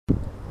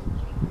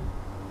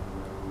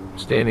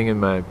Standing in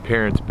my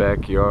parents'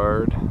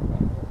 backyard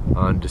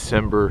on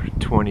December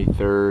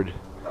 23rd,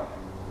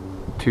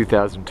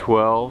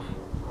 2012,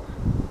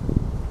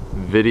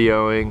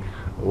 videoing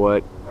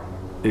what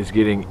is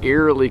getting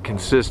eerily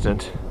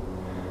consistent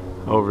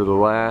over the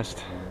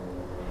last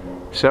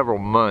several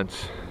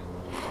months,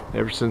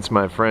 ever since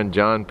my friend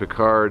John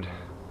Picard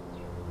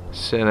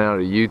sent out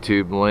a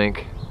YouTube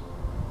link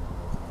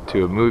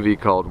to a movie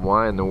called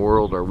Why in the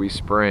World Are We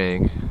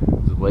Spraying? It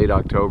was late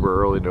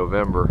October, early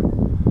November.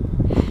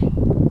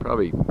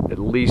 Probably at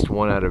least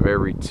 1 out of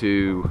every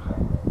 2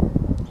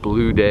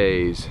 blue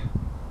days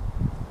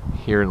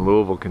here in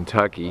Louisville,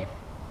 Kentucky,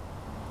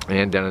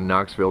 and down in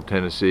Knoxville,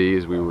 Tennessee,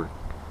 as we were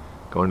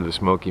going to the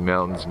Smoky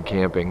Mountains and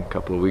camping a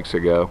couple of weeks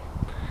ago.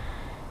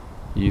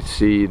 You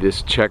see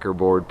this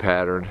checkerboard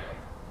pattern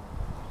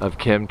of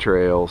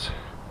chemtrails,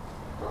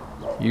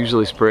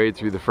 usually sprayed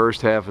through the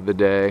first half of the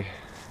day,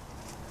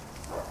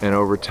 and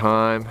over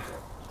time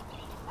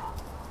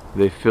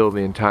they fill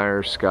the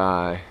entire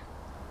sky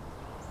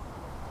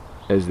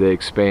as they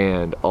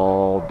expand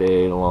all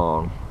day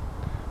long.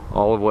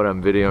 All of what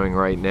I'm videoing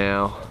right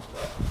now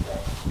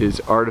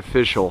is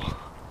artificial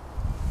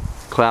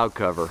cloud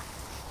cover.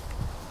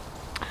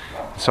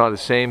 I saw the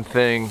same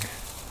thing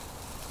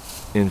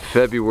in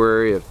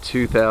February of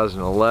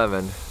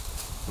 2011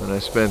 when I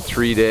spent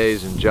 3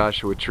 days in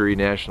Joshua Tree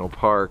National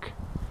Park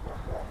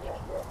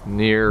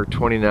near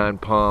 29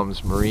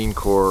 Palms Marine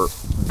Corps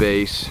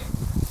Base,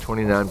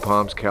 29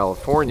 Palms,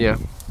 California,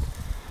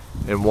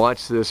 and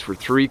watched this for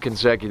 3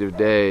 consecutive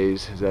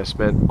days as I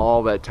spent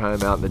all that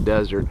time out in the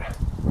desert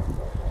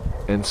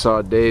and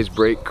saw days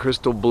break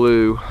crystal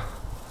blue,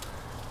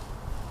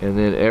 and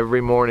then every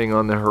morning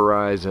on the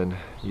horizon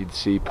you'd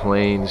see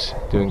planes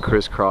doing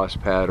crisscross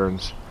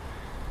patterns,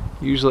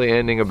 usually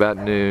ending about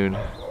noon,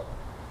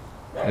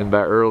 and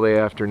by early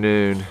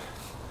afternoon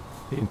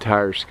the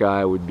entire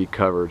sky would be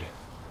covered,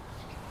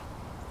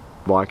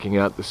 blocking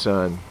out the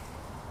sun.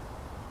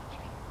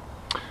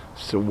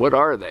 So what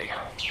are they?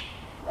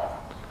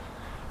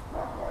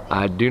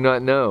 I do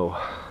not know,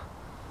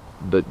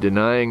 but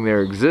denying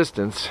their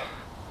existence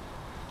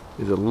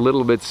is a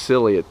little bit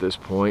silly at this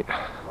point,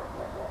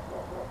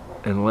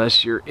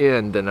 unless you're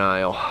in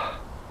denial.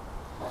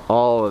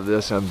 All of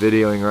this I'm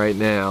videoing right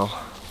now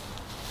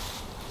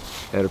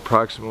at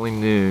approximately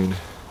noon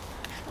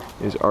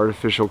is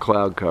artificial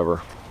cloud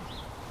cover.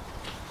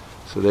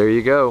 So there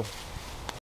you go.